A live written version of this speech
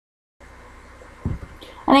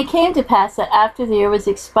And it came to pass that after the year was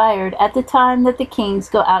expired, at the time that the kings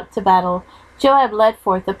go out to battle, Joab led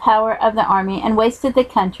forth the power of the army, and wasted the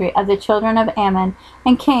country of the children of Ammon,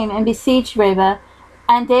 and came and besieged Rabbah.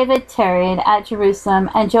 And David tarried at Jerusalem,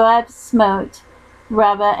 and Joab smote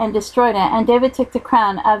Rabbah and destroyed it. And David took the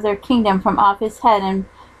crown of their kingdom from off his head, and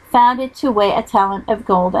found it to weigh a talent of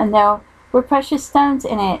gold, and there were precious stones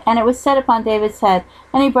in it. And it was set upon David's head.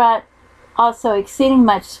 And he brought also exceeding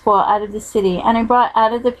much spoil out of the city, and he brought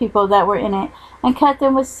out of the people that were in it, and cut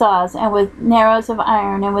them with saws, and with narrows of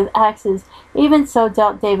iron, and with axes. Even so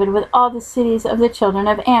dealt David with all the cities of the children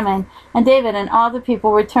of Ammon. And David and all the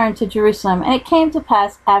people returned to Jerusalem. And it came to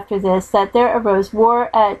pass after this, that there arose war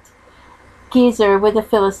at Gezer with the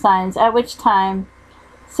Philistines, at which time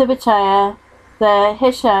Sibbechai the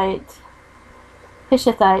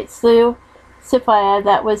Hushathite slew Siphiah,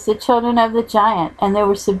 that was the children of the giant, and they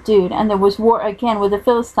were subdued. And there was war again with the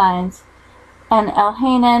Philistines. And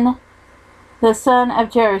Elhanan the son of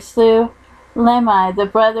Jair slew Lemai, the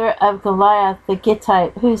brother of Goliath the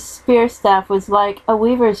Gittite, whose spear staff was like a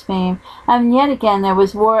weaver's beam. And yet again there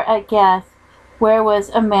was war at Gath, where was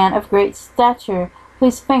a man of great stature,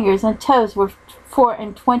 whose fingers and toes were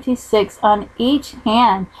 26 on each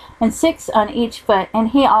hand, and 6 on each foot, and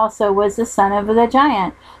he also was the son of the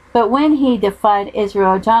giant. But when he defied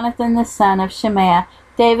Israel, Jonathan the son of Shemaiah,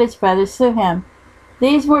 David's brother, slew him.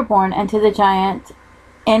 These were born unto the giant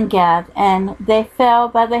in Gath, and they fell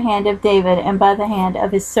by the hand of David and by the hand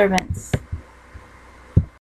of his servants.